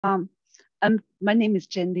My name is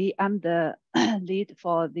Jen Lee. I'm the lead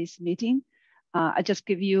for this meeting. I just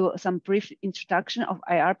give you some brief introduction of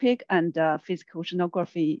IARPIC and the physical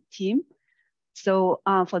oceanography team. So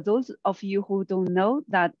for those of you who don't know,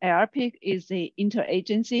 that IARPIC is the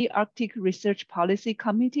Interagency Arctic Research Policy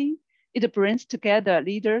Committee. It brings together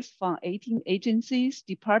leaders from 18 agencies,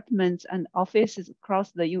 departments, and offices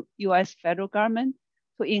across the US federal government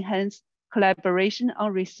to enhance collaboration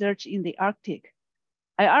on research in the Arctic.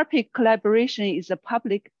 IARPIC collaboration is a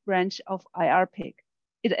public branch of IARPIC.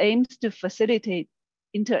 It aims to facilitate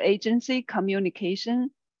interagency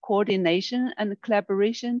communication, coordination, and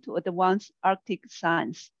collaboration to advance Arctic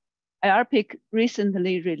science. IARPIC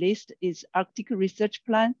recently released its Arctic Research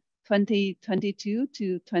Plan 2022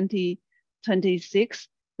 to 2026.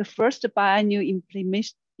 The first biannual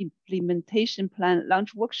implementation plan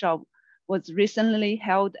launch workshop was recently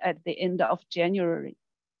held at the end of January.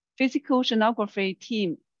 Physical oceanography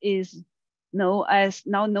team is now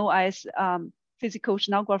known as Physical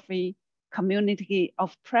Oceanography Community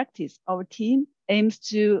of Practice. Our team aims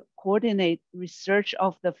to coordinate research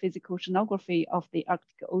of the physical oceanography of the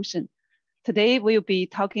Arctic Ocean. Today, we'll be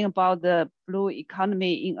talking about the blue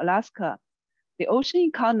economy in Alaska. The ocean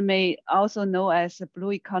economy, also known as the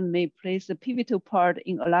blue economy, plays a pivotal part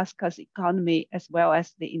in Alaska's economy as well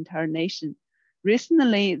as the entire nation.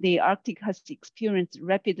 Recently, the Arctic has experienced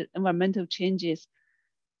rapid environmental changes,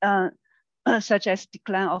 such as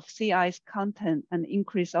decline of sea ice content and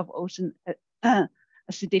increase of ocean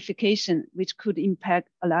acidification, which could impact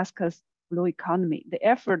Alaska's blue economy. The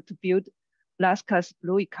effort to build Alaska's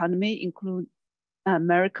blue economy include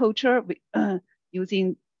mariculture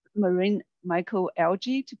using marine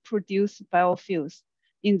microalgae to produce biofuels.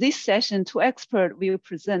 In this session, two experts will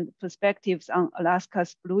present perspectives on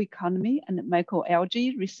Alaska's blue economy and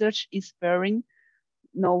microalgae research inspiring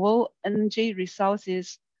novel energy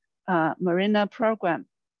resources marina program.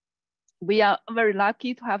 We are very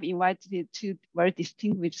lucky to have invited two very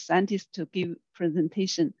distinguished scientists to give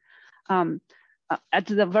presentation. At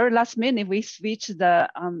the very last minute, we switched the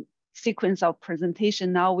sequence of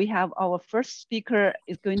presentation. Now we have our first speaker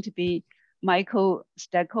is going to be Michael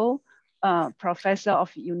Stekoll, professor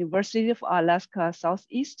of University of Alaska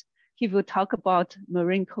Southeast. He will talk about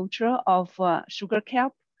marine culture of sugar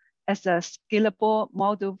kelp as a scalable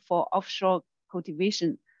model for offshore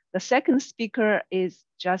cultivation. The second speaker is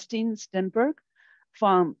Justin Sternberg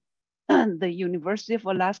from the University of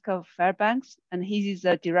Alaska Fairbanks, and he is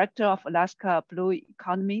the director of Alaska Blue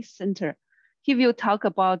Economy Center. He will talk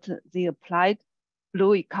about the applied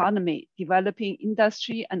blue economy, developing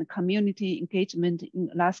industry and community engagement in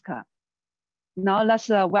Alaska. Now let's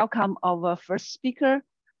welcome our first speaker,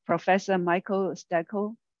 Professor Michael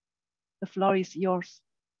Stekoll. The floor is yours.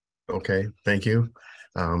 Okay, thank you.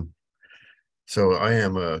 So I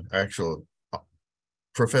am an actual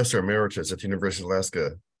professor emeritus at the University of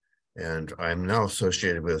Alaska, and I'm now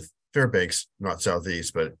associated with Fairbanks, not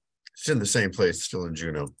Southeast, but it's in the same place, still in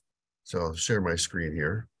Juneau. So I'll share my screen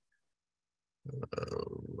here.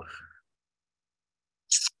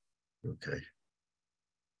 Okay.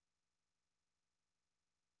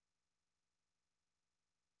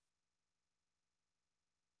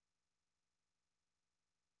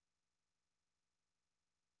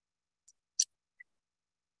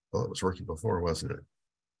 Well, it was working before, wasn't it?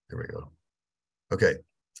 There we go. Okay.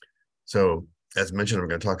 So as mentioned, I'm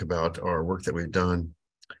going to talk about our work that we've done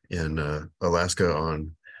in Alaska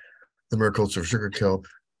on the mariculture of sugar kelp.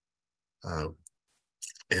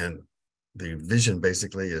 And the vision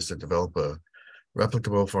basically is to develop a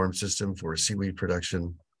replicable farm system for seaweed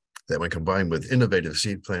production that, when combined with innovative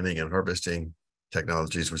seed planting and harvesting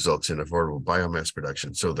technologies, results in affordable biomass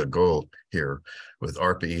production. So the goal here with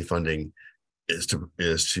ARPA funding is to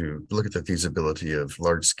look at the feasibility of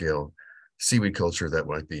large-scale seaweed culture that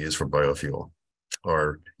might be used for biofuel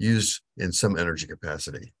or used in some energy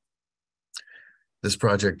capacity. This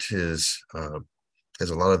project has a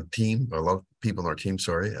lot of people on our team,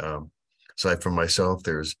 sorry. Aside from myself,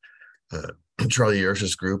 there's Charlie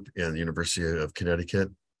Yersh's group in the University of Connecticut,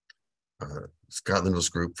 Scott Lindell's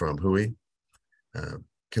group from Hui,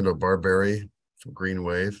 Kendall Barberry from Green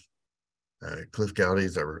Wave, Cliff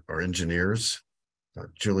Gowdy's our engineers,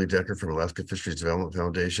 Julie Decker from Alaska Fisheries Development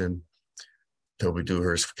Foundation, Toby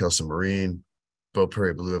Dewhurst from Kelson Marine, Bo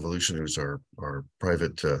Perry Blue Evolution, who's our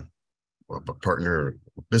private partner,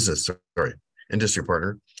 industry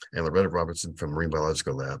partner, and Loretta Robertson from Marine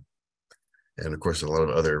Biological Lab. And of course, a lot of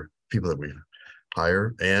other people that we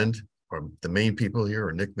hire. And the main people here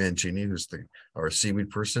are Nick Mancini, who's our seaweed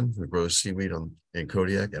person who grows seaweed in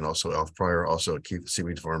Kodiak, and also Alf Pryor, also a key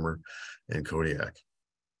seaweed farmer in Kodiak.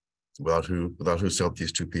 without who's helped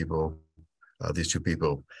these two people,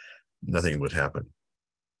 nothing would happen.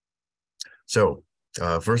 So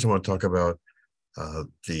first I want to talk about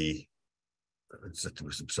let's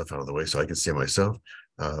move some stuff out of the way so I can see myself.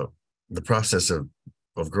 The process of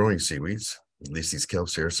growing seaweeds, at least these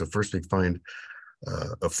kelps here. So first we find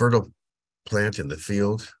a fertile plant in the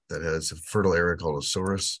field that has a fertile area called a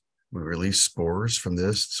sorus. We release spores from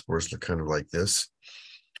this. Spores look kind of like this.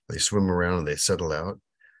 They swim around and they settle out,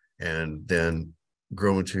 and then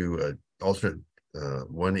grow into an alternate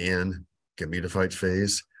 1N gametophyte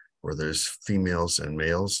phase where there's females and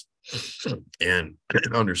males. And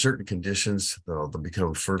under certain conditions, they'll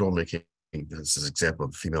become fertile, making this is an example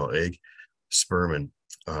of a female egg, sperm, and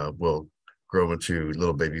will grow into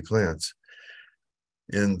little baby plants.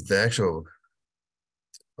 In the actual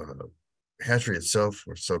hatchery itself,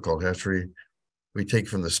 or so-called hatchery, we take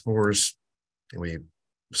from the spores and we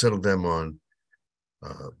settle them on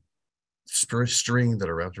string that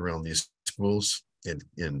are wrapped around these spools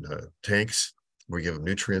in tanks. We give them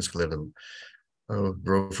nutrients. We let them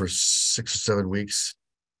grow for 6 or 7 weeks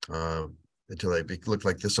until they look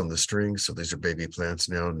like this on the string. So these are baby plants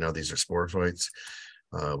now. Now these are sporophytes.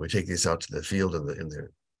 We take these out to the field in the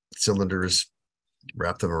cylinders,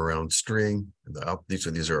 wrap them around string.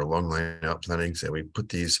 These are long line outplantings, and we put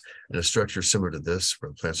these in a structure similar to this, where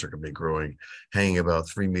the plants are going to be growing, hanging about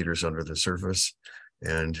 3 meters under the surface.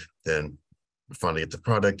 And then finally get the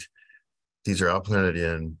product. These are outplanted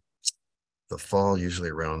in the fall, usually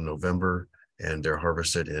around November, and they're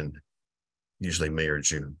harvested in usually May or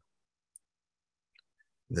June.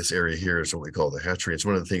 This area here is what we call the hatchery. It's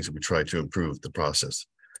one of the things that we try to improve the process.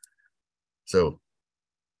 So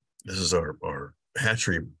this is our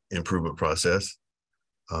hatchery improvement process.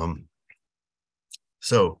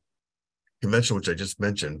 So conventional, which I just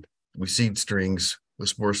mentioned, we seed strings with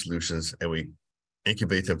spore solutions and we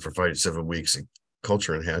incubate them for 5 to 7 weeks in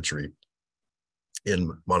culture and hatchery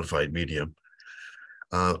in modified medium.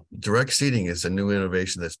 Direct seeding is a new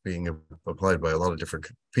innovation that's being applied by a lot of different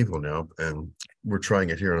people now, and we're trying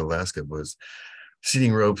it here in Alaska, was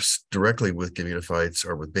seeding ropes directly with gametophytes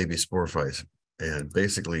or with baby sporophytes. And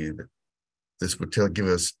basically, this would give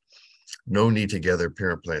us no need to gather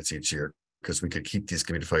parent plants each year, because we could keep these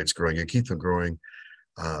gametophytes growing. You keep them growing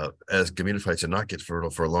as gametophytes do not get fertile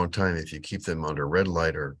for a long time if you keep them under red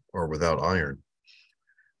light or without iron.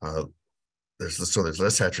 There's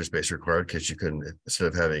less hatchery space required, because you can, instead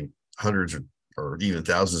of having hundreds or even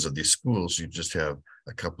thousands of these spools, you just have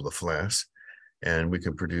a couple of flasks, and we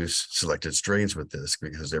can produce selected strains with this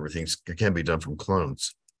because it can be done from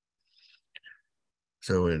clones.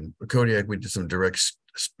 So in Kodiak, we did some direct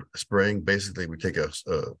spraying. Basically, we take a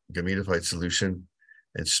gametophyte solution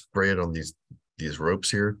and spray it on these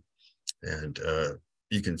ropes here, and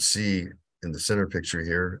you can see in the center picture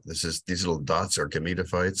here, these little dots are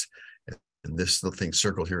gametophytes. And this little thing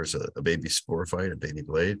circled here is a baby sporophyte, a baby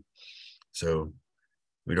blade. So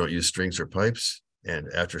we don't use strings or pipes. And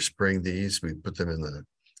after spraying these, we put them in the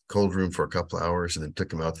cold room for a couple of hours and then took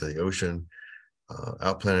them out to the ocean,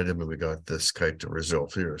 outplanted them, and we got this kind of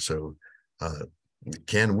result here. So it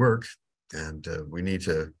can work, and we need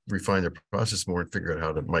to refine the process more and figure out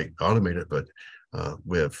how to might automate it. But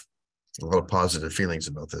we have a lot of positive feelings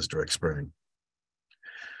about this direct spraying.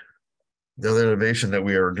 The other innovation that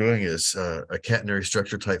we are doing is a catenary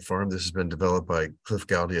structure type farm. This has been developed by Cliff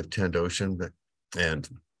Gowdy of Tend Ocean and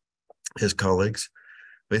his colleagues.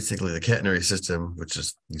 Basically, the catenary system, which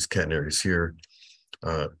is these catenaries here,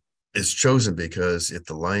 is chosen because if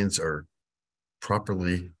the lines are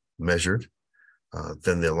properly measured,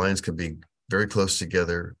 then the lines can be very close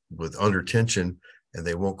together with under tension, and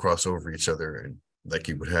they won't cross over each other, and like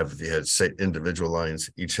you would have if you had, say, individual lines,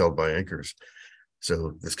 each held by anchors.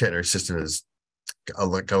 So this catenary system has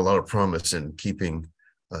got a lot of promise in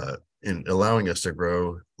in allowing us to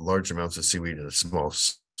grow large amounts of seaweed in a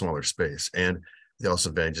smaller space. And the also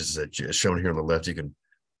advantages is that, as shown here on the left, you can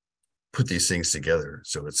put these things together,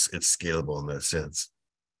 so it's scalable in that sense.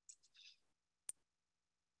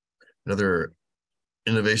 Another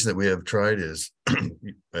innovation that we have tried is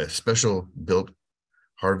a special built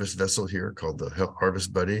harvest vessel here called the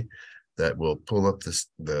Harvest Buddy, that will pull up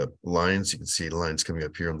the lines. You can see the lines coming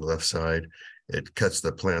up here on the left side. It cuts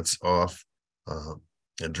the plants off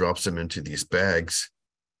and drops them into these bags.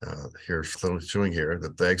 Here, showing here, the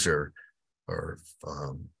bags are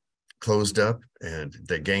closed up and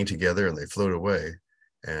they gang together and they float away.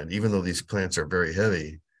 And even though these plants are very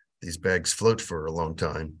heavy, these bags float for a long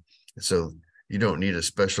time. So you don't need a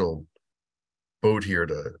special boat here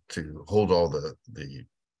to hold all the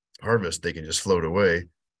harvest. They can just float away.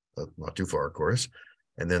 Not too far, of course.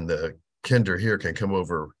 And then the Kinder here can come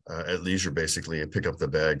over at leisure basically and pick up the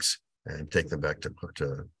bags and take them back to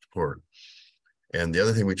port. And the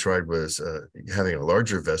other thing we tried was having a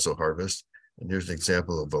larger vessel harvest. And here's an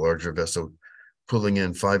example of a larger vessel pulling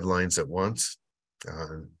in 5 lines at once.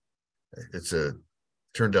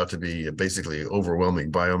 Turned out to be basically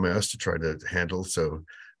overwhelming biomass to try to handle. So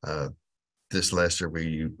this last year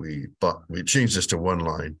we changed this to 1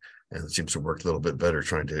 line, and it seems to work a little bit better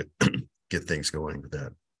trying to get things going with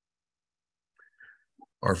that.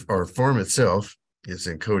 Our farm itself is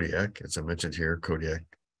in Kodiak, as I mentioned here, Kodiak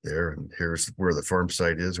there, and here's where the farm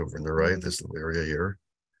site is over on the right, this little area here.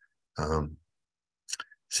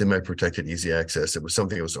 Semi-protected, easy access. It was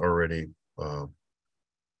something that was already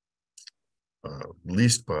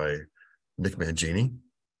leased by Nick Mangini.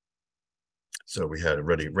 So we had a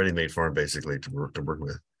ready-made farm basically to work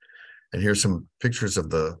with. And here's some pictures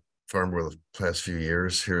of the farm over the past few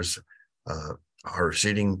years. Here's our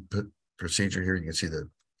seeding procedure here. You can see the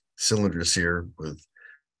cylinders here with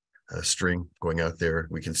a string going out there.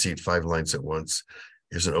 We can seed 5 lines at once.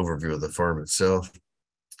 Here's an overview of the farm itself.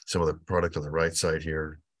 Some of the product on the right side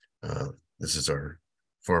here. This is our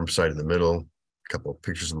farm site in the middle, a couple of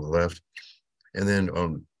pictures on the left. And then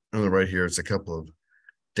on the right here, it's a couple of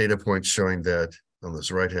data points showing that on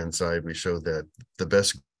this right-hand side, we show that the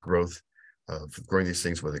best growth of growing these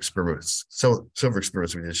things with experiments. Several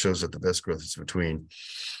experiments we did shows that the best growth is between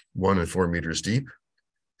 1 and 4 meters deep.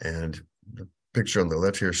 And the picture on the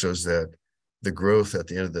left here shows that the growth at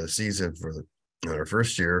the end of the season for our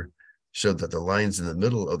first year showed that the lines in the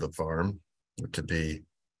middle of the farm,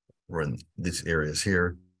 were in these areas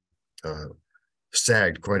here,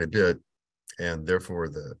 sagged quite a bit, and therefore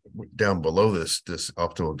the down below this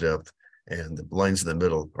optimal depth, and the lines in the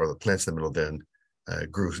middle, or the plants in the middle, then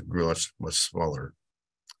grew much smaller.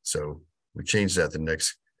 So we changed that the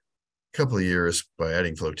next couple of years by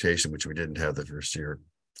adding flotation, which we didn't have the first year.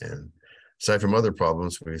 And aside from other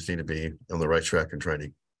problems, we seem to be on the right track and trying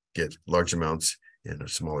to get large amounts in a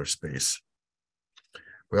smaller space.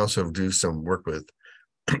 We also do some work with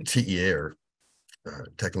TEA, or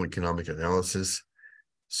technical economic analysis.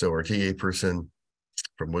 So our TEA person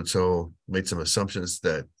from Woods Hole made some assumptions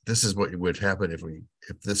that this is what would happen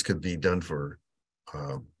if this could be done for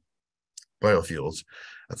biofuels.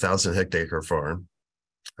 1,000-hectare farm,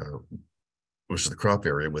 which is the crop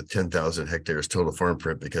area, with 10,000 hectares total farm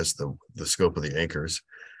print because the scope of the anchors.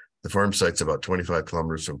 The farm site's about 25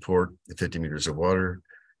 kilometers from port, 50 meters of water.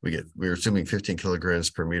 We're assuming 15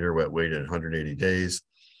 kilograms per meter wet weight in 180 days.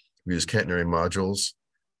 We use catenary modules,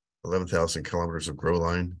 11,000 kilometers of grow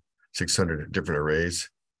line, 600 different arrays.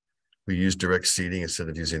 We use direct seeding instead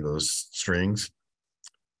of using those strings.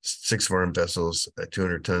 6 farm vessels at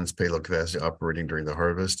 200 tons payload capacity operating during the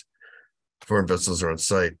harvest. Farm vessels are on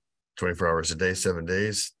site 24 hours a day, 7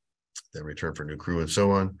 days, then return for new crew and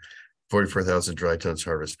so on. 44,000 dry tons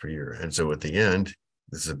harvest per year. And so at the end,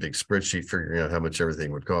 this is a big spreadsheet figuring out how much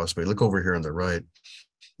everything would cost. But look over here on the right,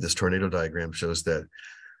 this tornado diagram shows that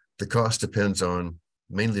the cost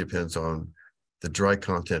mainly depends on the dry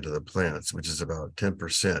content of the plants, which is about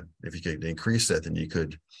 10%. If you could increase that, then you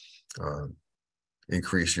could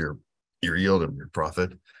increase your yield and your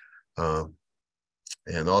profit.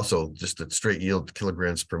 And also just the straight yield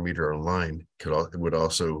kilograms per meter on line would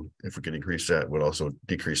also, if we could increase that, would also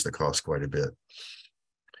decrease the cost quite a bit.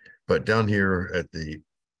 But down here at the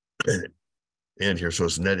end here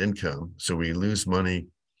shows net income. So we lose money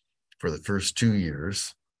for the first 2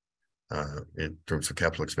 years in terms of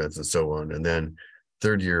capital expense and so on. And then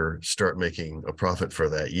 3rd year, start making a profit for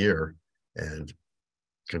that year and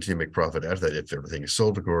continue to make profit after that if everything is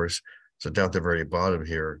sold, of course. So down at the very bottom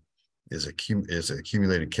here is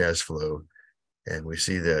accumulated cash flow. And we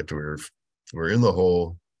see that we're in the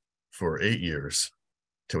hole for 8 years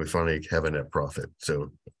till we finally have a net profit.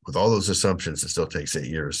 So with all those assumptions, it still takes 8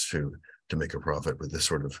 years to make a profit with this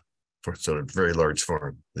sort of very large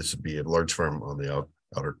farm. This would be a large farm on the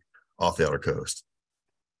off the outer coast.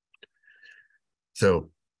 So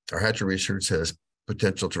our hatchery research has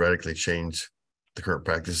potential to radically change the current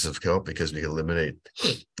practices of kelp because we eliminate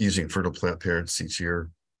using fertile plant parents each year.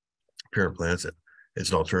 Parent plants, it's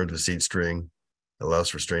an alternative seed string, allows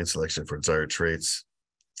for strain selection for desired traits.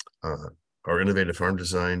 Our innovative farm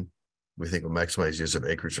design, we think, will maximize use of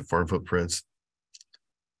acreage and farm footprints.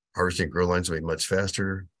 Harvesting grow lines will be much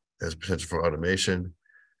faster, has potential for automation.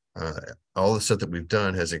 All the stuff that we've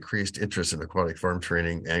done has increased interest in aquatic farm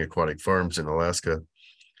training and aquatic farms in Alaska,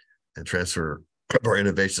 and transfer of our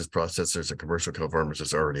innovations processors and commercial kelp farmers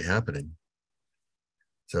is already happening.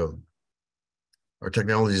 So our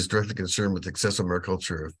technology is directly concerned with accessible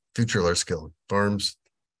mariculture of future large-scale farms,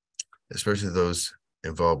 especially those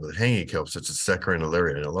involved with hanging kelp, such as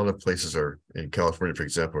Saccharina, and a lot of places are in California, for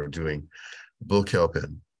example, are doing bull kelp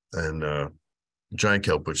and giant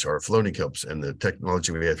kelp, which are floating kelps, and the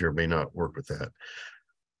technology we have here may not work with that.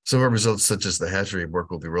 Some of our results, such as the hatchery work,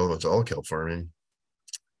 will be relevant to all kelp farming.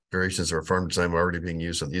 Variations of our farm design are already being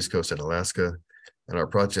used on the East Coast and Alaska, and our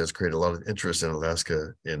project has created a lot of interest in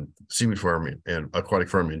Alaska in seaweed farming and aquatic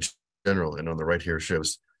farming in general. And on the right here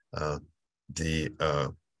shows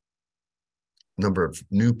the number of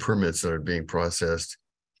new permits that are being processed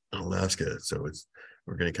in Alaska. So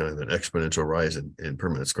we're getting kind of an exponential rise in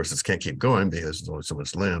permits. Of course, this can't keep going because there's only so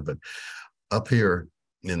much land, but up here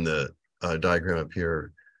in the diagram up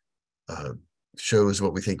here shows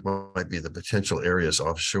what we think might be the potential areas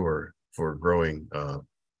offshore for growing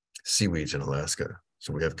seaweeds in Alaska.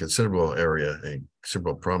 So we have considerable area and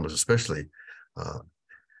considerable promise, especially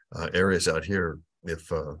areas out here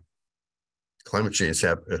if climate change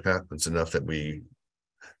happens enough that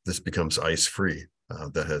this becomes ice-free.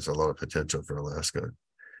 That has a lot of potential for Alaska.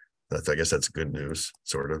 I guess that's good news,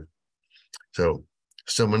 sort of.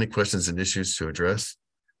 So many questions and issues to address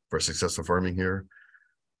for successful farming here.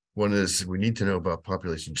 One is we need to know about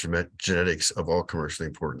population genetics of all commercially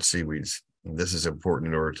important seaweeds. And this is important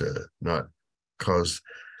in order to not cause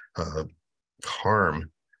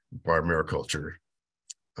harm by mariculture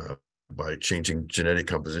by changing genetic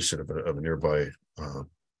composition of a nearby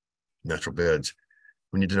natural beds.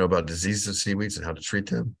 We need to know about diseases of seaweeds and how to treat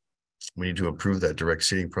them. We need to improve that direct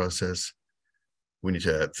seeding process. We need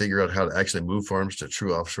to figure out how to actually move farms to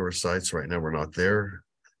true offshore sites. Right now, we're not there.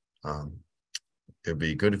 It'd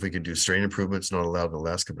be good if we could do strain improvements, not allowed in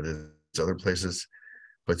Alaska, but in other places.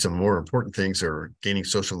 But some more important things are gaining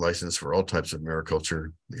social license for all types of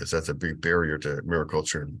mariculture, because that's a big barrier to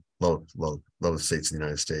mariculture in a lot of states in the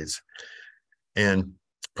United States. And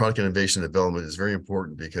product innovation and development is very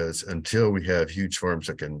important, because until we have huge farms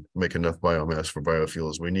that can make enough biomass for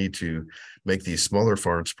biofuels, we need to make these smaller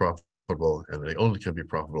farms profitable, and they only can be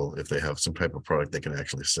profitable if they have some type of product they can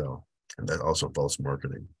actually sell. And that also involves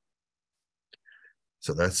marketing.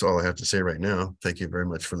 So that's all I have to say right now. Thank you very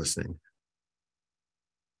much for listening.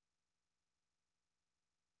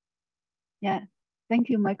 Yeah, thank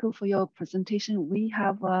you, Michael, for your presentation. We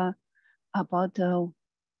have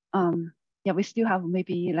we still have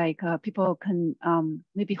maybe like people can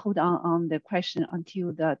maybe hold on the question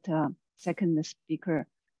until that second speaker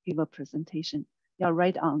give a presentation. You're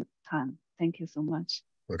right on time. Thank you so much.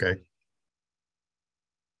 Okay.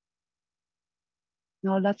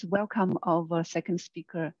 Now let's welcome our second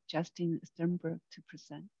speaker, Justin Sternberg, to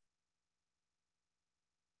present.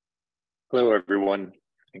 Hello, everyone.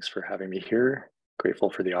 Thanks for having me here. Grateful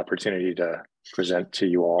for the opportunity to present to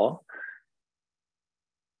you all.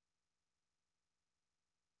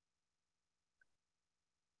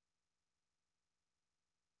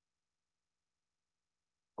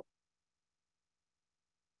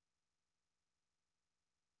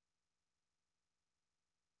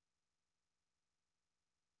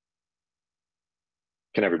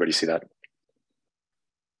 Can everybody see that?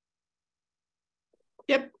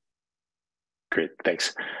 Yep. Great,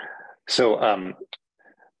 thanks. So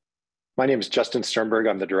my name is Justin Sternberg.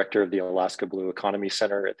 I'm the director of the Alaska Blue Economy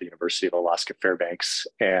Center at the University of Alaska Fairbanks.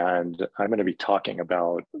 And I'm going to be talking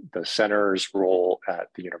about the center's role at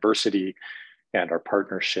the university and our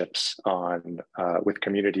partnerships with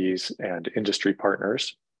communities and industry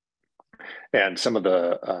partners, and some of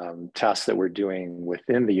the tasks that we're doing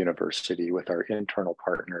within the university with our internal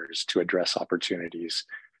partners to address opportunities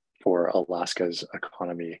for Alaska's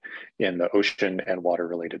economy in the ocean and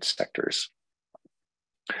water-related sectors.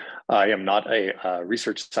 I am not a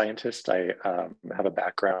research scientist. I have a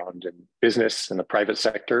background in business in the private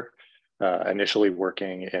sector, initially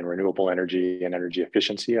working in renewable energy and energy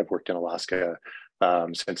efficiency. I've worked in Alaska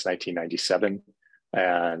since 1997.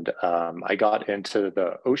 And I got into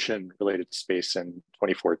the ocean-related space in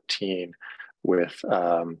 2014 with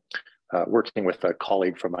working with a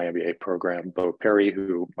colleague from my MBA program, Bo Perry,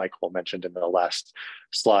 who Michael mentioned in the last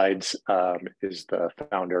slides, is the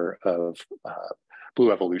founder of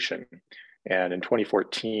Blue Evolution. And in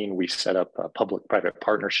 2014, we set up a public-private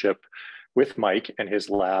partnership with Mike and his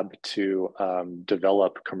lab to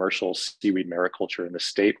develop commercial seaweed mariculture in the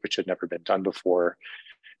state, which had never been done before.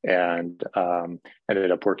 And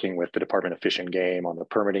ended up working with the Department of Fish and Game on the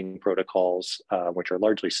permitting protocols, which are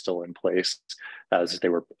largely still in place as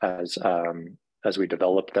we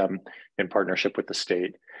developed them in partnership with the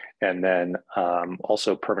state. And then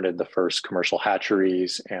also permitted the first commercial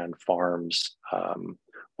hatcheries and farms,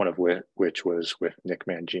 one of which was with Nick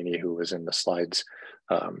Mangini, who was in the slides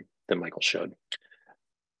that Michael showed.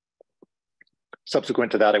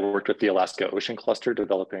 Subsequent to that, I worked with the Alaska Ocean Cluster,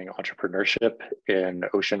 developing entrepreneurship in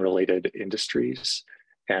ocean-related industries,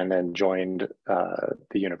 and then joined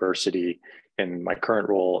the university in my current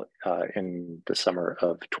role in the summer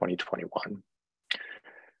of 2021.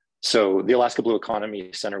 So the Alaska Blue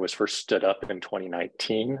Economy Center was first stood up in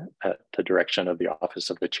 2019 at the direction of the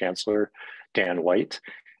Office of the Chancellor, Dan White,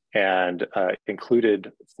 and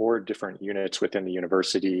included 4 different units within the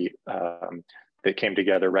university that came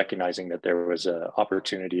together, recognizing that there was an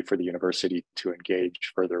opportunity for the university to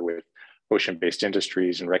engage further with ocean-based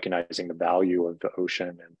industries and recognizing the value of the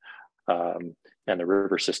ocean and the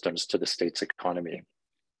river systems to the state's economy.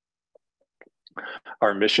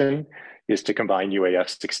 Our mission is to combine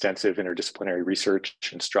UAF's extensive interdisciplinary research,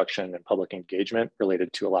 instruction, and public engagement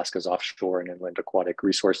related to Alaska's offshore and inland aquatic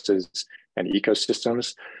resources and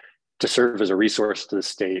ecosystems to serve as a resource to the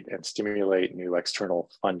state and stimulate new external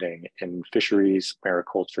funding in fisheries,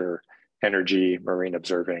 mariculture, energy, marine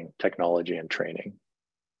observing, technology, and training.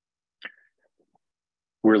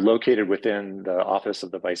 We're located within the Office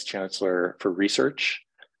of the Vice Chancellor for Research.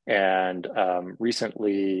 And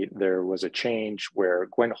recently there was a change where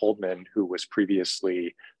Gwen Holdman, who was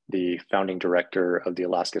previously the founding director of the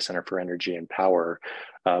Alaska Center for Energy and Power,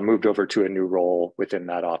 moved over to a new role within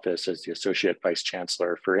that office as the Associate Vice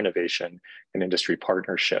Chancellor for Innovation and Industry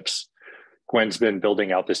Partnerships. Gwen's been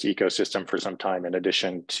building out this ecosystem for some time. In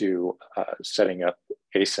addition to setting up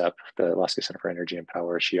ACEP, the Alaska Center for Energy and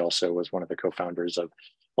Power, she also was one of the co-founders of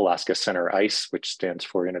Alaska Center ICE, which stands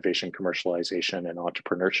for Innovation, Commercialization, and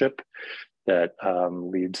Entrepreneurship, that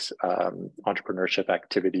leads entrepreneurship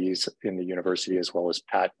activities in the university, as well as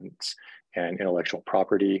patents and intellectual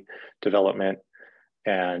property development.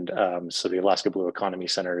 And so the Alaska Blue Economy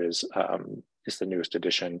Center is the newest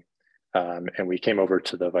addition. And we came over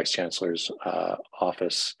to the Vice Chancellor's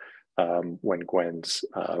office when Gwen's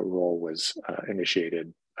role was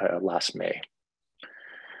initiated last May.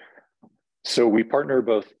 So we partner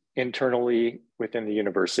both internally within the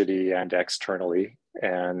university and externally.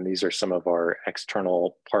 And these are some of our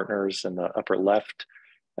external partners in the upper left,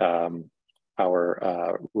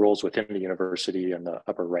 our roles within the university in the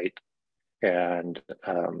upper right, and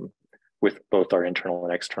with both our internal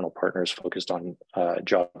and external partners focused on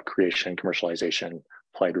job creation, commercialization,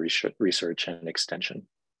 applied research, and extension.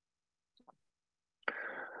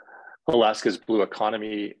 Alaska's blue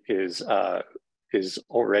economy is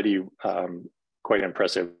already quite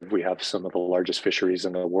impressive. We have some of the largest fisheries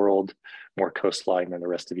in the world, more coastline than the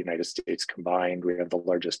rest of the United States combined. We have the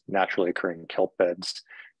largest naturally occurring kelp beds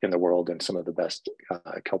in the world and some of the best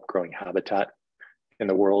kelp growing habitat in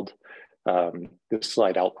the world. This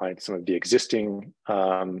slide outlines some of the existing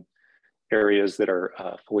areas that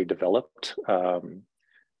are fully developed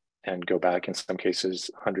and go back in some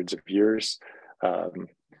cases hundreds of years.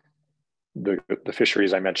 The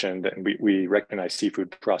fisheries I mentioned, and we recognize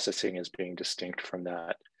seafood processing as being distinct from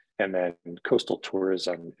that. And then coastal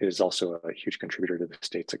tourism is also a huge contributor to the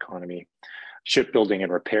state's economy. Shipbuilding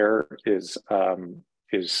and repair is a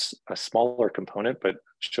smaller component, but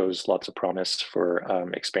shows lots of promise for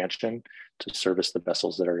expansion to service the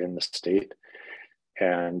vessels that are in the state.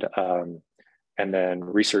 And then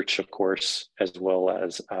research, of course, as well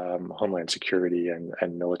as homeland security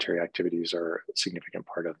and military activities are a significant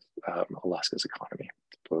part of Alaska's economy,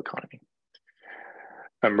 blue economy.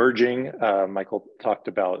 Emerging, Michael talked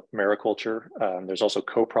about mariculture. There's also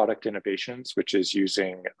co-product innovations, which is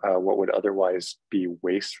using what would otherwise be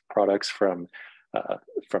waste products from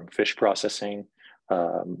fish processing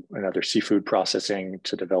and other seafood processing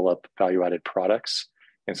to develop value-added products.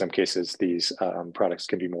 In some cases, these products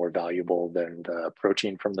can be more valuable than the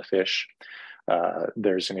protein from the fish.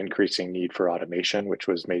 There's an increasing need for automation, which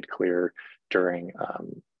was made clear during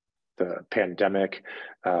the pandemic.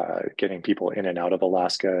 Getting people in and out of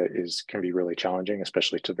Alaska can be really challenging,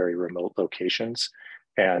 especially to very remote locations.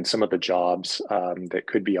 And some of the jobs that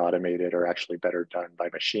could be automated are actually better done by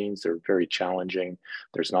machines. They're very challenging.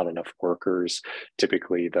 There's not enough workers.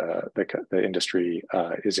 Typically, the industry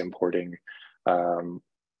is importing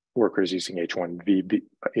workers using H-1B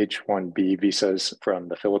visas from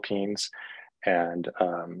the Philippines. And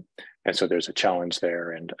so there's a challenge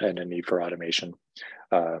there and a need for automation.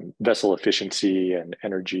 Vessel efficiency and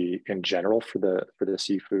energy in general for the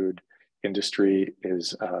seafood industry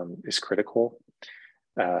is critical,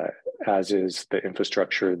 as is the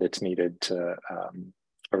infrastructure that's needed to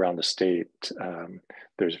around the state.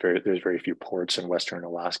 There's very few ports in Western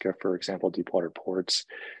Alaska, for example, deepwater ports.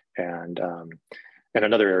 And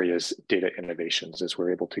another area is data innovations, as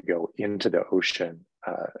we're able to go into the ocean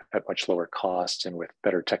at much lower cost and with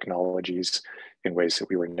better technologies in ways that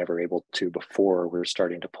we were never able to before. We're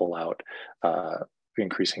starting to pull out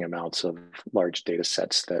increasing amounts of large data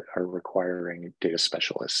sets that are requiring data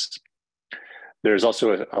specialists. There's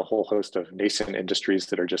also a whole host of nascent industries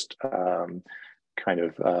that are just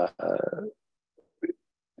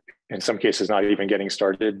in some cases not even getting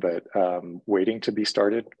started, but waiting to be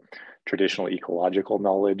started. Traditional ecological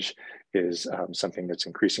knowledge is something that's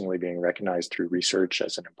increasingly being recognized through research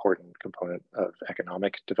as an important component of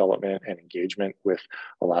economic development and engagement with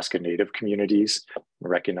Alaska Native communities,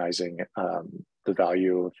 recognizing the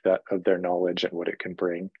value of their knowledge and what it can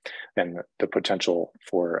bring, and the potential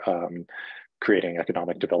for creating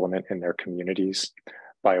economic development in their communities.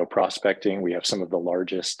 Bioprospecting, we have some of the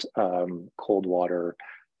largest cold water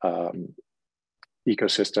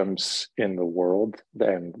ecosystems in the world,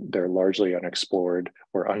 and they're largely unexplored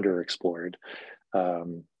or underexplored.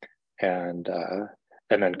 And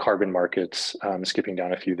then carbon markets, skipping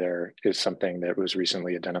down a few there, is something that was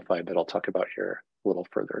recently identified that I'll talk about here a little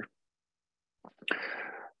further.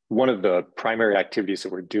 One of the primary activities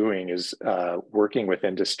that we're doing is working with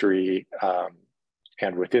industry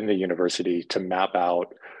and within the university to map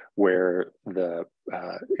out where the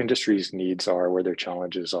industry's needs are, where their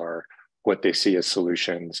challenges are, what they see as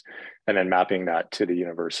solutions, and then mapping that to the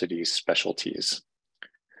university's specialties.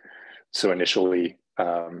 So initially,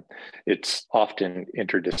 it's often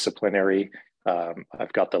interdisciplinary.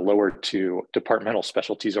 I've got the lower two departmental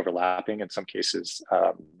specialties overlapping. In some cases,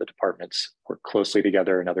 the departments work closely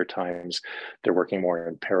together, and other times they're working more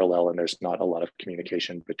in parallel, and there's not a lot of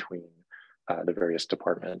communication between the various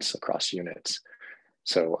departments across units.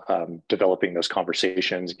 So developing those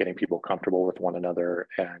conversations, getting people comfortable with one another,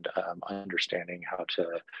 and understanding how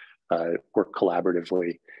to work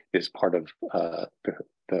collaboratively is part of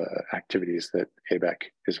the activities that ABEC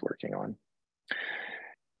is working on.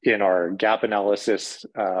 In our gap analysis,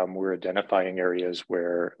 we're identifying areas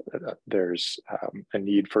where there's a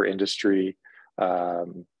need for industry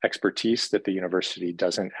expertise that the university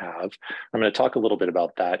doesn't have. I'm going to talk a little bit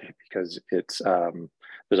about that because it's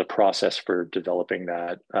there's a process for developing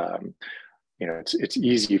that. It's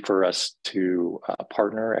easy for us to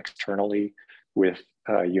partner externally with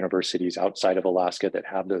universities outside of Alaska that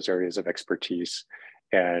have those areas of expertise.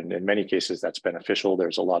 And in many cases, that's beneficial.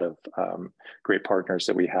 There's a lot of great partners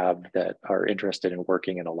that we have that are interested in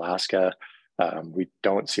working in Alaska. We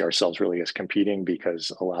don't see ourselves really as competing because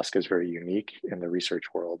Alaska is very unique in the research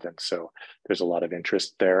world. And so there's a lot of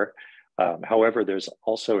interest there. However, there's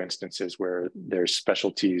also instances where there's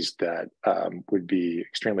specialties that would be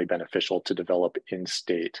extremely beneficial to develop in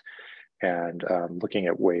state, and looking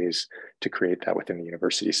at ways to create that within the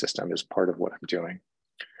university system is part of what I'm doing.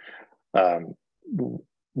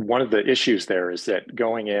 One of the issues there is that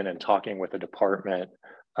going in and talking with a department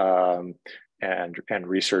and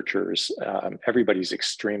researchers, everybody's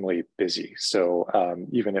extremely busy. So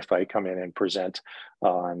even if I come in and present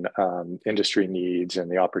on industry needs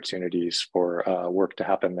and the opportunities for work to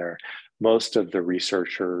happen there, most of the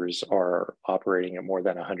researchers are operating at more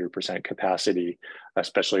than 100% capacity,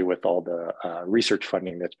 especially with all the research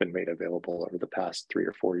funding that's been made available over the past 3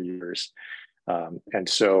 or 4 years. And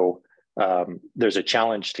so there's a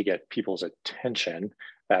challenge to get people's attention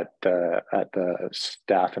at the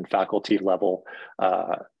staff and faculty level.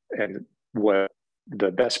 And what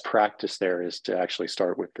the best practice there is to actually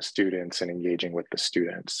start with the students and engaging with the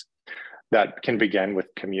students. That can begin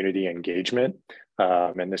with community engagement.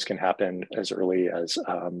 And this can happen as early as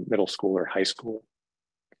middle school or high school.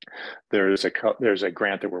 There's a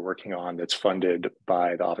grant that we're working on that's funded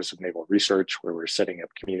by the Office of Naval Research, where we're setting up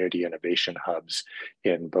community innovation hubs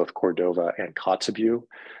in both Cordova and Kotzebue.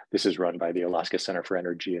 This is run by the Alaska Center for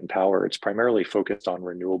Energy and Power. It's primarily focused on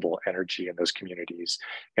renewable energy in those communities.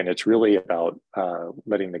 And it's really about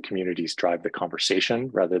letting the communities drive the conversation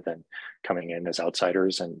rather than coming in as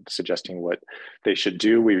outsiders and suggesting what they should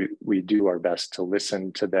do. We do our best to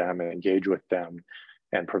listen to them and engage with them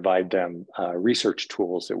and provide them research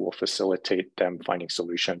tools that will facilitate them finding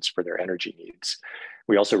solutions for their energy needs.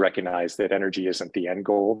 We also recognize that energy isn't the end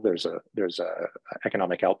goal. There's a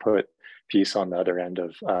economic output piece on the other end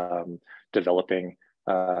of developing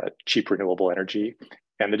cheap renewable energy.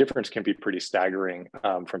 And the difference can be pretty staggering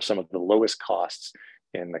from some of the lowest costs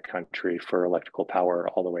in the country for electrical power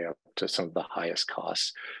all the way up to some of the highest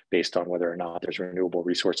costs based on whether or not there's renewable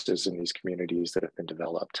resources in these communities that have been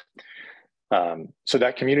developed. So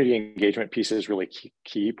that community engagement piece is really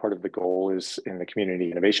key. Part of the goal is in the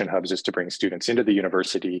community innovation hubs is to bring students into the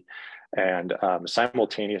university and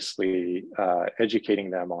simultaneously educating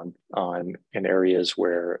them on in areas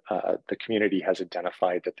where the community has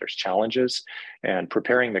identified that there's challenges, and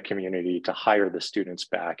preparing the community to hire the students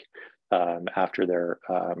back after their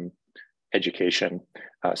education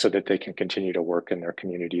so that they can continue to work in their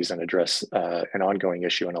communities and address an ongoing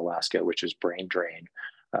issue in Alaska, which is brain drain.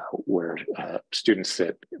 Where students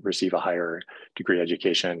that receive a higher degree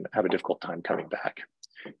education have a difficult time coming back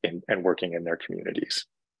and working in their communities.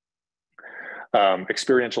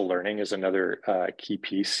 Experiential learning is another key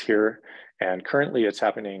piece here, and currently it's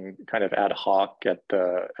happening kind of ad hoc at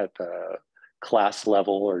the class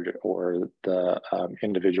level or the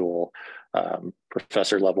individual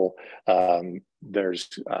professor level. There's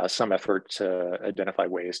some effort to identify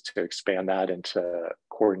ways to expand that and to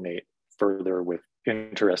coordinate further with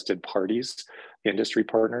interested parties, industry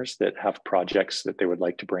partners that have projects that they would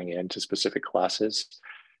like to bring into specific classes.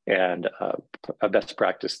 And a best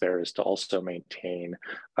practice there is to also maintain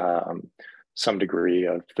some degree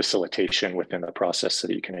of facilitation within the process so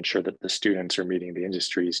that you can ensure that the students are meeting the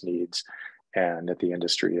industry's needs and that the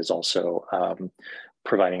industry is also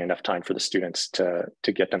providing enough time for the students to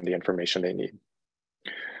get them the information they need.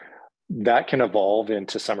 That can evolve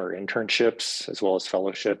into summer internships as well as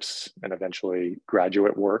fellowships and eventually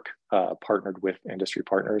graduate work partnered with industry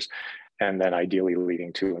partners, and then ideally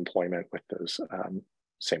leading to employment with those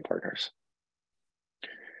same partners.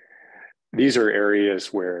 These are areas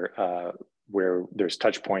where there's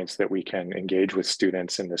touch points that we can engage with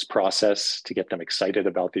students in this process to get them excited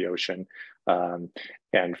about the ocean.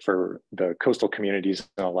 And for the coastal communities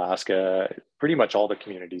in Alaska, pretty much all the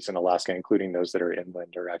communities in Alaska, including those that are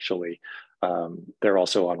inland, are actually, they're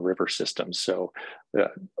also on river systems. So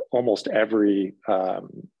almost every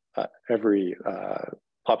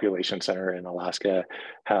population center in Alaska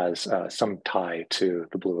has some tie to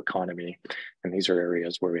the blue economy. And these are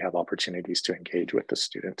areas where we have opportunities to engage with the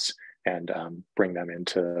students and bring them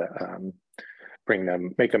into,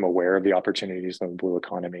 make them aware of the opportunities in the blue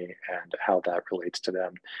economy and how that relates to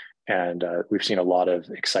them. And we've seen a lot of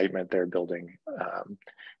excitement they're building.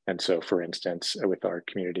 And so, for instance, with our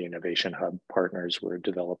Community Innovation Hub partners, we're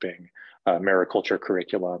developing a mariculture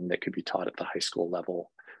curriculum that could be taught at the high school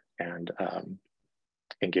level and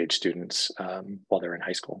engage students while they're in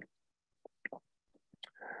high school.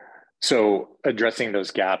 So addressing those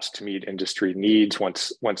gaps to meet industry needs,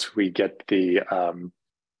 once we get the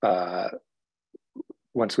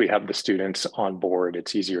once we have the students on board,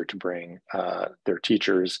 it's easier to bring their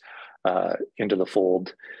teachers into the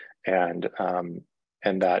fold, and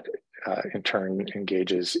that in turn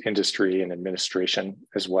engages industry and administration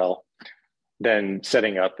as well. Then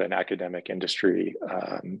setting up an academic industry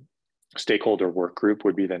stakeholder work group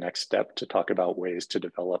would be the next step to talk about ways to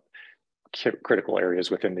develop critical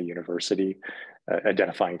areas within the university,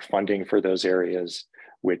 identifying funding for those areas,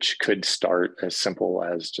 which could start as simple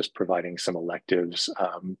as just providing some electives.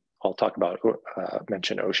 I'll talk about,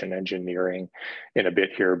 mention ocean engineering in a bit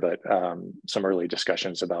here, but some early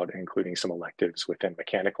discussions about including some electives within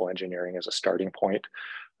mechanical engineering as a starting point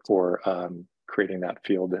for creating that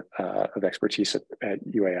field of expertise at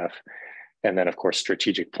UAF. And then, of course,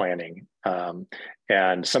 strategic planning.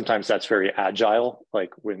 And sometimes that's very agile,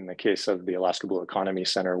 like in the case of the Alaska Blue Economy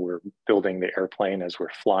Center, we're building the airplane as we're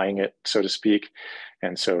flying it, so to speak.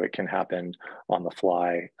 And so it can happen on the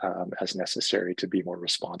fly as necessary to be more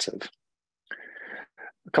responsive.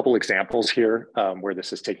 A couple examples here where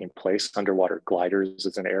this is taking place. Underwater gliders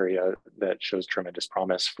is an area that shows tremendous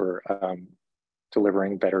promise for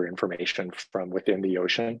delivering better information from within the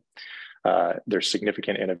ocean. There's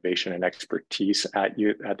significant innovation and expertise at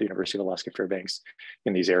the University of Alaska Fairbanks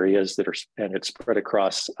in these areas and it's spread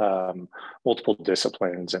across multiple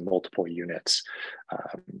disciplines and multiple units.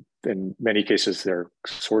 In many cases, they're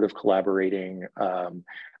sort of collaborating,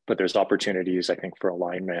 but there's opportunities, I think, for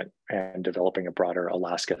alignment and developing a broader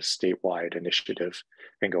Alaska statewide initiative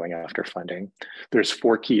and going after funding. There's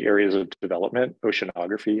 4 key areas of development.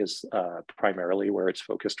 Oceanography is primarily where it's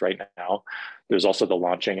focused right now. There's also the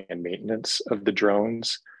launching and maintenance of the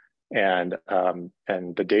drones and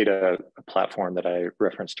the data platform that I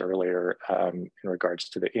referenced earlier in regards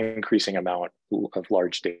to the increasing amount of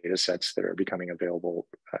large data sets that are becoming available,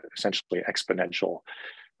 essentially exponentially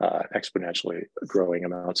growing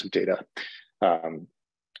amounts of data.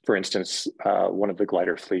 For instance, one of the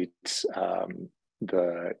glider fleets,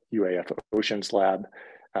 the UAF Oceans Lab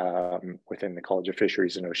within the College of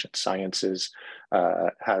Fisheries and Ocean Sciences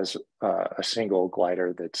has a single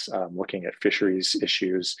glider that's looking at fisheries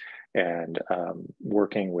issues and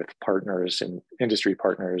working with partners and industry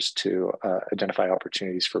partners to identify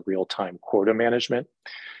opportunities for real-time quota management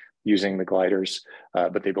using the gliders,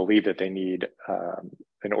 but they believe that they need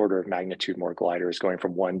an order of magnitude more gliders, going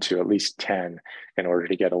from 1 to at least 10 in order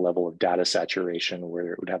to get a level of data saturation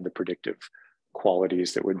where it would have the predictive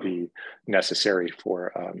qualities that would be necessary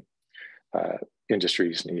for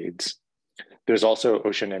industry's needs. There's also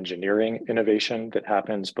ocean engineering innovation that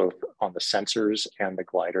happens both on the sensors and the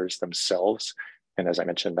gliders themselves. And as I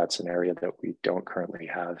mentioned, that's an area that we don't currently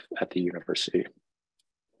have at the university.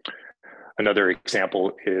 Another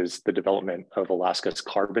example is the development of Alaska's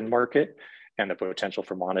carbon market and the potential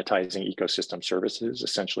for monetizing ecosystem services,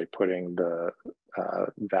 essentially putting the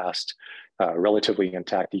vast, relatively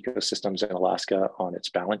intact ecosystems in Alaska on its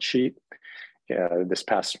balance sheet.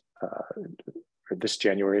 This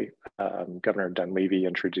January, Governor Dunleavy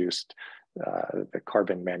introduced the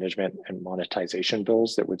carbon management and monetization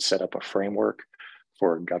bills that would set up a framework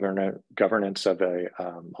for governance of a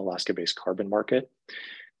Alaska-based carbon market.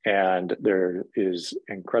 And there is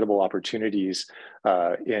incredible opportunities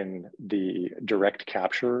in the direct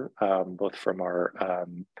capture, both from our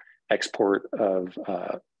export of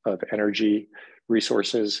energy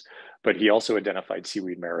resources, but he also identified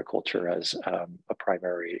seaweed mariculture as a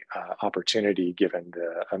primary opportunity given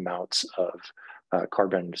the amounts of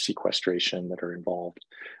carbon sequestration that are involved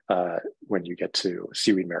when you get to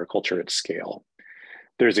seaweed mariculture at scale.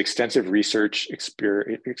 There's extensive research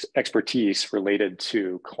expertise related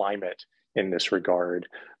to climate in this regard,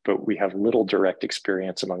 but we have little direct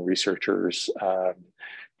experience among researchers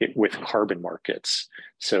with carbon markets.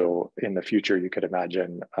 So in the future, you could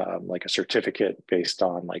imagine like a certificate based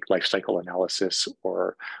on like life cycle analysis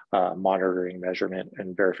or monitoring, measurement,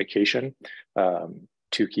 and verification,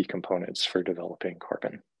 two key components for developing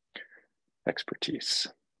carbon expertise.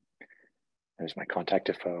 There's my contact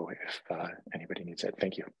info if anybody needs it.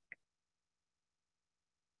 Thank you.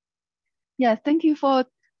 Yeah, thank you for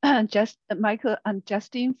Michael and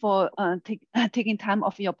Justin for taking time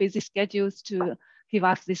off your busy schedules to give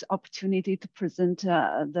us this opportunity to present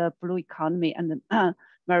the blue economy and the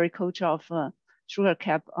mariculture of sugar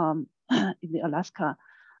cap in the Alaska.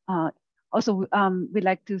 Also, we'd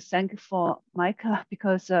like to thank for Mike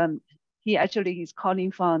because he actually is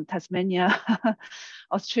calling from Tasmania,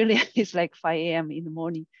 Australia. It's like 5 a.m. in the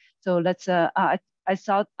morning. So let's, I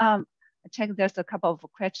thought, I checked there's a couple of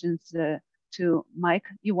questions to Mike.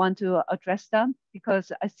 You want to address them?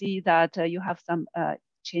 Because I see that you have some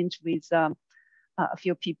change with a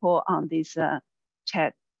few people on this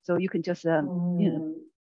chat. So you can just, you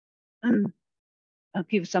know,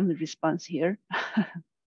 give some response here.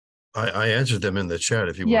 I answered them in the chat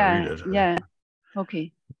if you want to read it. Yeah,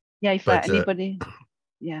 okay. Yeah, if anybody,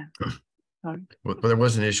 yeah. Sorry. But there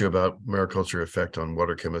was an issue about mariculture effect on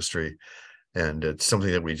water chemistry, and it's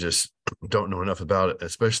something that we just don't know enough about,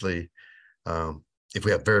 especially if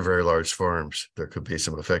we have very, very large farms. There could be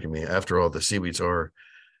some effect. I mean, after all, the seaweeds are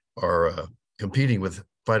competing with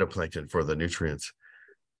phytoplankton for the nutrients.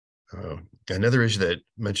 Another issue that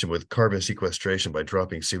mentioned with carbon sequestration by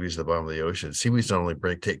dropping seaweeds to the bottom of the ocean. Seaweeds not only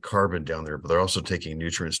take carbon down there, but they're also taking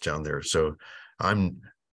nutrients down there. So I'm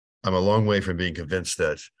a long way from being convinced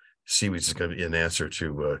that seaweeds is going to be an answer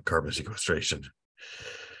to carbon sequestration.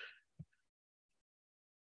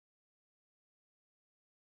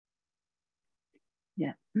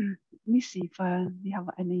 Yeah, let me see if we have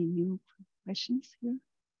any new questions here.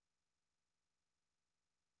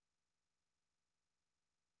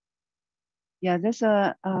 Yeah, there's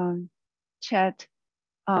a chat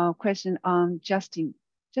question on Justin.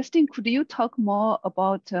 Justin, could you talk more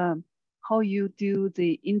about how you do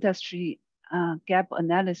the industry gap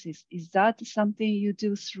analysis? Is that something you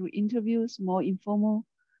do through interviews, more informal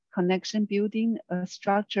connection building,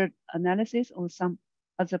 structured analysis, or some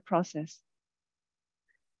other process?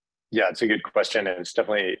 Yeah, it's a good question. And it's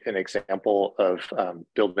definitely an example of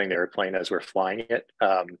building the airplane as we're flying it.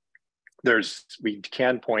 We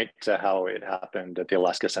can point to how it happened at the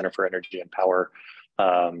Alaska Center for Energy and Power.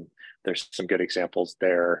 There's some good examples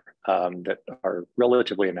there that are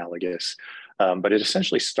relatively analogous, but it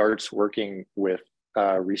essentially starts working with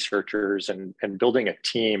researchers and building a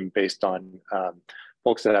team based on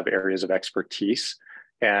folks that have areas of expertise.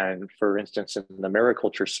 And for instance, in the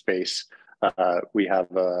mariculture space, we have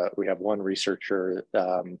one researcher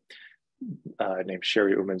named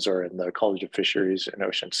Sherry Umanzor in the College of Fisheries and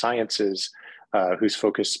Ocean Sciences, who's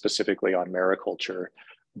focused specifically on mariculture.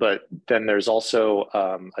 But then there's also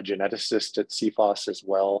a geneticist at CFOS as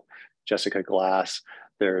well, Jessica Glass.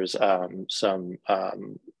 There's some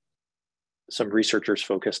researchers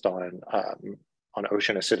focused on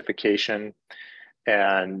ocean acidification,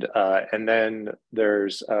 And then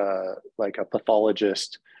there's like a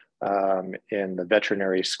pathologist in the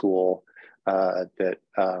veterinary school that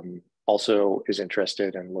also is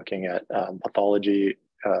interested in looking at pathology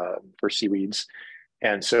for seaweeds.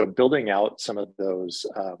 And so building out some of those,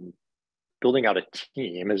 building out a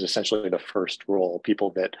team is essentially the first role,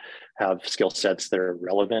 people that have skill sets that are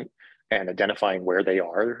relevant and identifying where they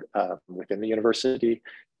are within the university.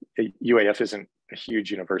 UAF isn't a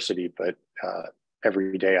huge university, but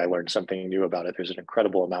every day I learn something new about it. There's an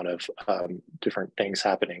incredible amount of different things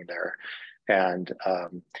happening there. And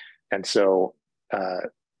so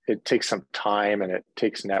it takes some time and it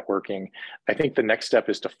takes networking. I think the next step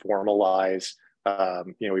is to formalize.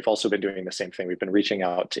 We've also been doing the same thing. We've been reaching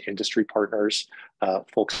out to industry partners,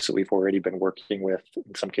 folks that we've already been working with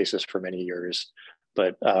in some cases for many years,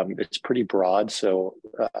 but it's pretty broad. So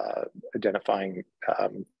identifying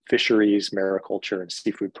fisheries, mariculture, and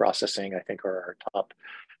seafood processing, I think are our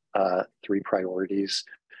top 3 priorities,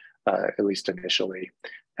 at least initially.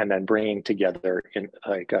 And then bringing together in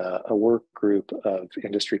like a work group of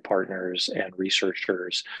industry partners and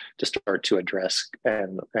researchers to start to address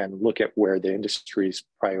and look at where the industry's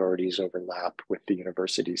priorities overlap with the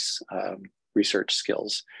university's research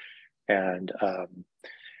skills.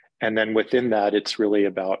 And then within that, it's really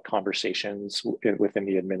about conversations within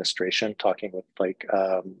the administration, talking with like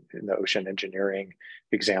in the ocean engineering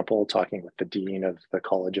example, talking with the dean of the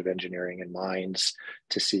College of Engineering and Mines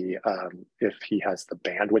to see if he has the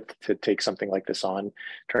bandwidth to take something like this on.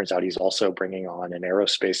 Turns out he's also bringing on an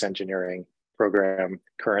aerospace engineering program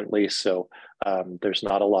currently. So there's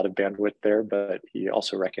not a lot of bandwidth there, but he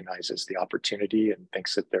also recognizes the opportunity and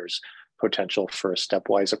thinks that there's potential for a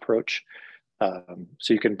stepwise approach.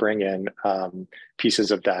 So you can bring in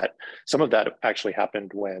pieces of that. Some of that actually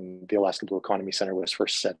happened when the Alaska Blue Economy Center was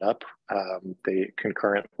first set up. They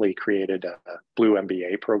concurrently created a Blue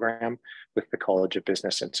MBA program with the College of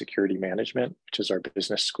Business and Security Management, which is our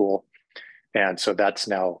business school. And so that's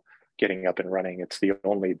now getting up and running. It's the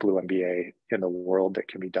only Blue MBA in the world that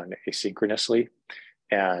can be done asynchronously.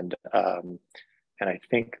 And I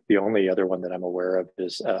think the only other one that I'm aware of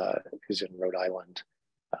is in Rhode Island.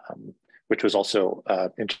 Which was also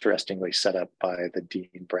interestingly set up by the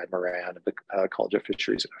Dean Brad Moran of the College of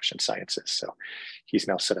Fisheries and Ocean Sciences. So he's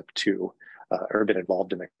now set up 2, or been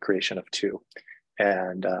involved in the creation of 2.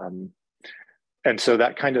 And so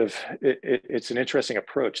that kind of, it's an interesting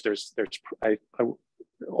approach. I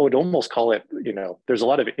would almost call it, there's a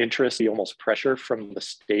lot of interest, almost pressure from the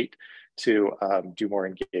state to do more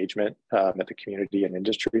engagement at the community and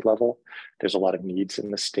industry level. There's a lot of needs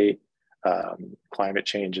in the state. Climate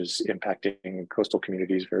change is impacting coastal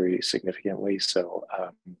communities very significantly. So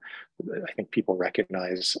I think people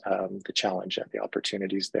recognize the challenge and the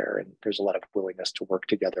opportunities there, and there's a lot of willingness to work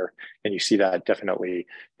together. And you see that definitely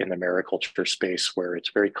in the mariculture space where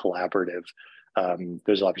it's very collaborative.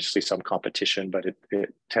 There's obviously some competition, but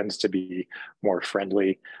it tends to be more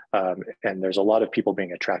friendly. And there's a lot of people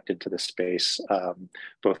being attracted to the space,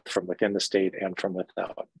 both from within the state and from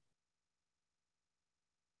without.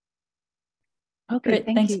 Okay, Great,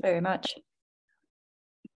 thanks very much.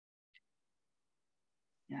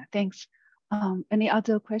 Yeah, thanks. Any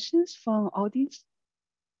other questions from audience?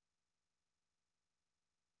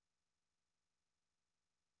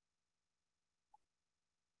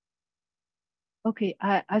 Okay,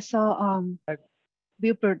 I saw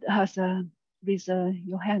Wilbert has raised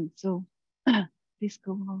your hand, so please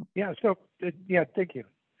go on. Yeah, so yeah, thank you.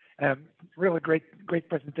 Really great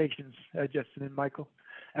presentations, Justin and Michael.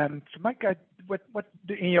 So Mike, what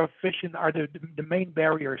in your vision are the main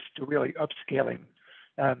barriers to really upscaling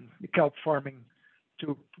the kelp farming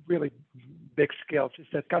to really big scales? Is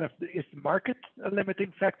that is the market a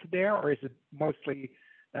limiting factor there, or is it mostly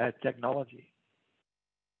technology?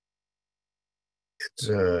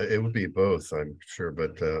 It would be both, I'm sure,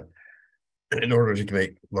 but in order to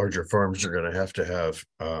make larger farms, you're going to have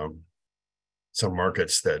some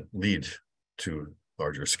markets that lead to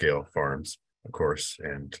larger scale farms, of course,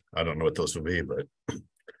 and I don't know what those will be, but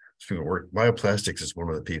bioplastics is one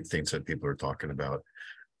of the things that people are talking about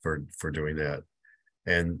for doing that.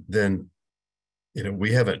 And then,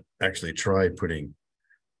 we haven't actually tried putting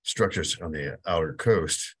structures on the outer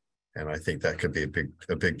coast, and I think that could be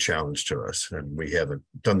a big challenge to us, and we haven't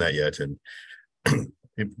done that yet. And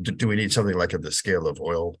do we need something like at the scale of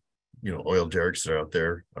oil derricks that are out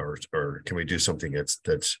there, or can we do something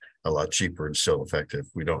that's a lot cheaper and still effective?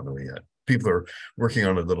 We don't know yet. People are working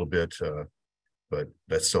on it a little bit, but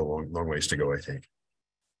that's still a long ways to go, I think.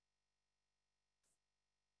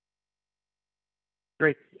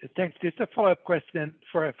 Great, thanks. Just a follow-up question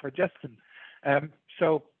for Justin.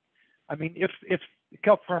 So I mean, if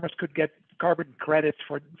kelp farmers could get carbon credits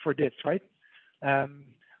for this, right? Then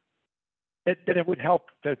it would help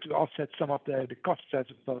to offset some of the costs, I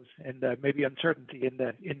suppose, and maybe uncertainty in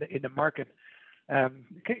the market. I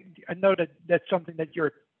know that that's something that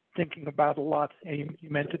you're thinking about a lot, and you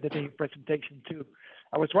mentioned it in your presentation too.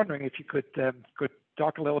 I was wondering if you could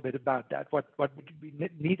talk a little bit about that. What would be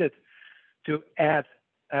needed to add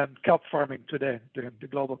kelp farming to the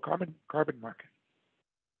global carbon market?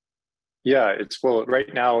 Yeah, well,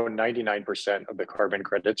 right now, 99% of the carbon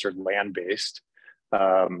credits are land-based.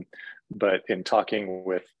 But in talking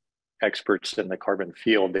with experts in the carbon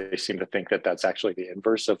field, they seem to think that that's actually the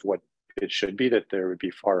inverse of what it should be, that there would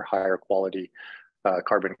be far higher quality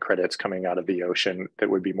carbon credits coming out of the ocean that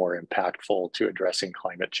would be more impactful to addressing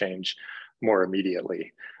climate change more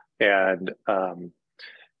immediately. And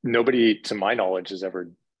nobody, to my knowledge, has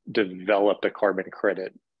ever developed a carbon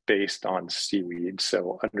credit based on seaweed.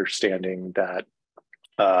 So understanding that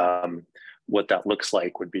what that looks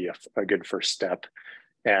like would be a good first step.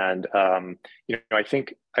 And I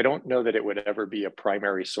don't know that it would ever be a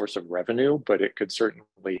primary source of revenue, but it could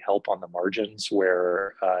certainly help on the margins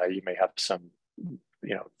where you may have some,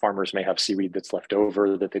 farmers may have seaweed that's left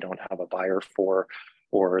over that they don't have a buyer for,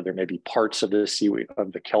 or there may be parts of the seaweed,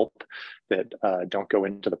 of the kelp, that don't go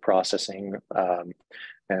into the processing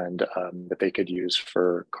and that they could use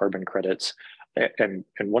for carbon credits. And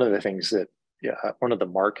one of the things that, one of the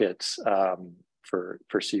markets for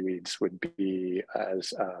seaweeds would be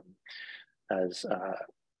as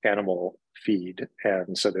animal feed.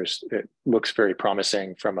 And so it looks very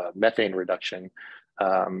promising from a methane reduction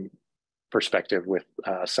perspective, with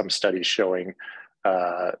some studies showing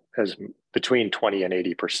as between 20 and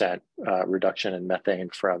 80% reduction in methane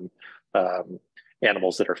from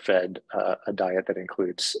animals that are fed a diet that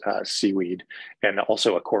includes seaweed, and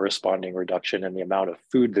also a corresponding reduction in the amount of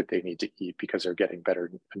food that they need to eat because they're getting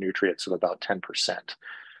better nutrients of about 10%.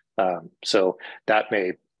 So that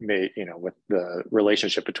may, with the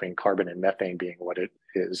relationship between carbon and methane being what it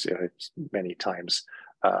is, it's many times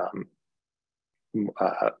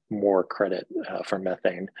more credit for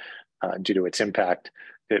methane due to its impact.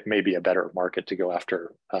 It may be a better market to go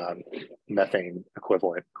after methane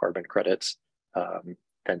equivalent carbon credits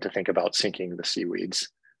than to think about sinking the seaweeds,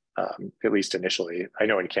 at least initially. I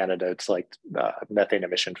know in Canada, it's like methane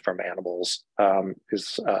emission from animals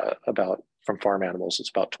is from farm animals, it's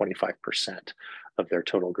about 25% of their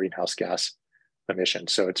total greenhouse gas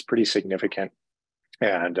emissions. So it's pretty significant.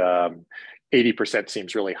 And 80%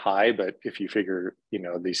 seems really high, but if you figure,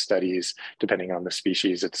 these studies, depending on the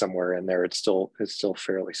species, it's somewhere in there, it's still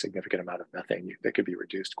fairly significant amount of methane that could be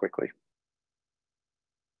reduced quickly.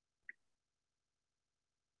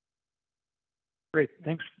 Great,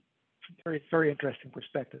 thanks. Very, very interesting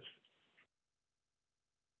perspectives.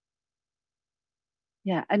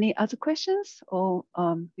 Yeah, any other questions? Or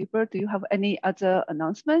Wilbur, do you have any other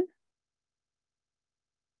announcement?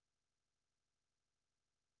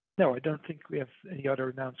 No, I don't think we have any other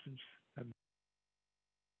announcements.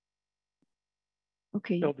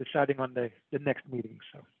 Okay. Still deciding on the next meeting,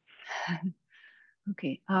 so.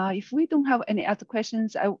 Okay, if we don't have any other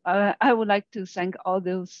questions, I would like to thank all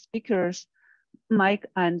those speakers, Mike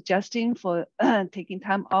and Justin, for taking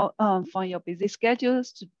time out from your busy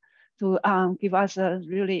schedules to give us a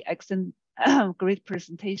really excellent, great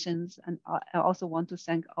presentations. And I also want to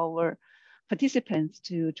thank our participants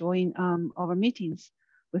to join our meetings.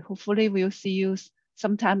 We hopefully will see you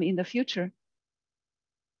sometime in the future.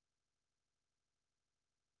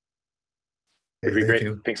 It'd be great.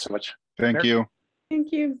 Thanks so much. Thank you.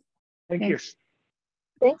 Thank you. Thank you.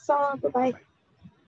 Thanks all. Bye-bye.